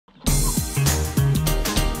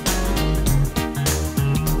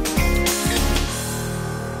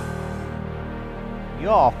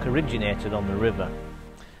York originated on the river,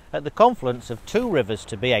 at the confluence of two rivers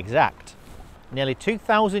to be exact. Nearly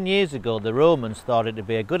 2,000 years ago the Romans thought it would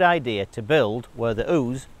be a good idea to build where the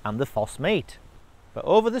Ouse and the Foss meet. But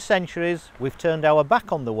over the centuries we've turned our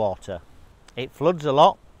back on the water. It floods a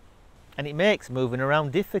lot and it makes moving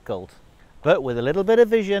around difficult. But with a little bit of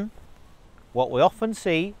vision, what we often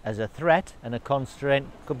see as a threat and a constraint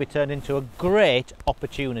could be turned into a great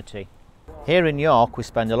opportunity. Here in York we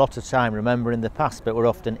spend a lot of time remembering the past, but we're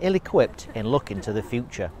often ill-equipped in looking to the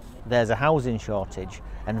future. There's a housing shortage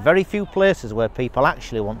and very few places where people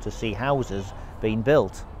actually want to see houses being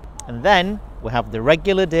built. And then we have the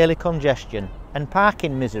regular daily congestion and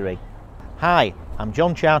parking misery. Hi, I'm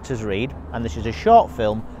Jon Charters-Reid and this is a short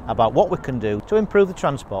film about what we can do to improve the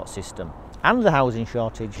transport system and the housing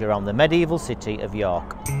shortage around the medieval city of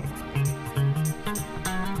York.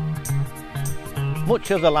 Much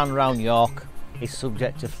of the land around York is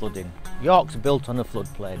subject to flooding. York's built on a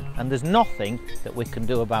floodplain and there's nothing that we can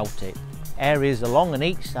do about it. Areas along and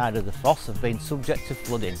each side of the foss have been subject to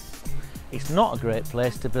flooding. It's not a great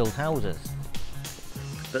place to build houses.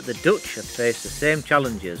 But the Dutch have faced the same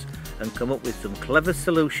challenges and come up with some clever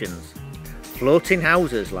solutions. Floating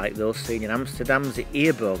houses like those seen in Amsterdam's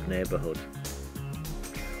Eerburg neighbourhood.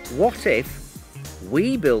 What if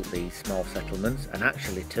we built these small settlements and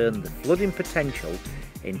actually turned the flooding potential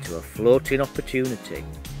into a floating opportunity?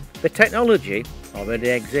 The technology already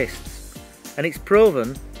exists and it's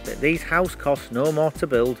proven that these houses cost no more to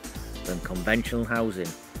build than conventional housing.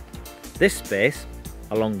 This space,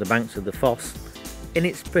 along the banks of the foss, in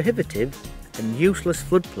its prohibitive and useless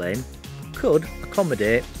floodplain, could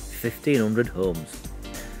accommodate 1,500 homes.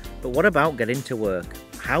 But what about getting to work?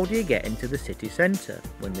 How do you get into the city centre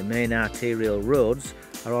when the main arterial roads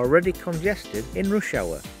are already congested in rush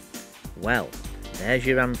hour? Well, there's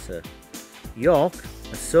your answer. York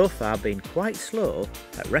has so far been quite slow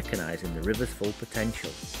at recognising the river's full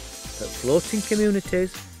potential. But floating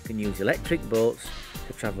communities can use electric boats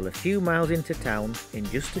to travel a few miles into town in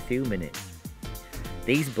just a few minutes.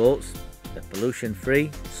 These boats are pollution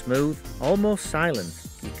free, smooth, almost silent.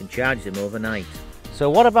 You can charge them overnight. So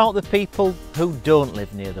what about the people who don't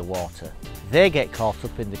live near the water? They get caught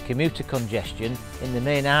up in the commuter congestion in the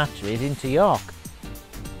main arteries into York.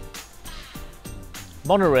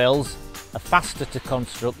 Monorails are faster to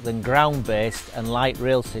construct than ground-based and light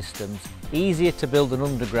rail systems, easier to build than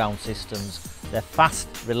underground systems. They're fast,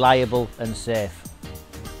 reliable and safe.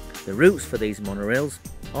 The routes for these monorails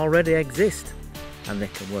already exist and they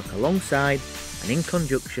can work alongside and in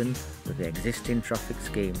conjunction with the existing traffic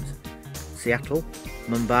schemes. Seattle,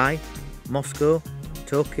 Mumbai, Moscow,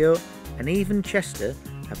 Tokyo and even Chester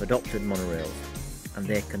have adopted monorails, and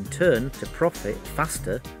they can turn to profit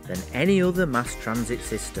faster than any other mass transit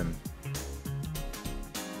system.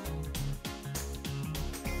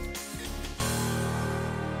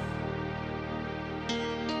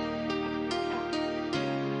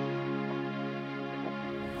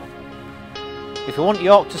 If we want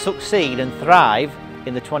York to succeed and thrive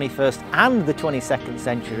in the 21st and the 22nd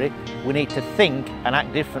century, we need to think and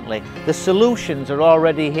act differently. The solutions are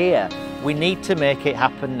already here. We need to make it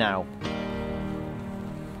happen now.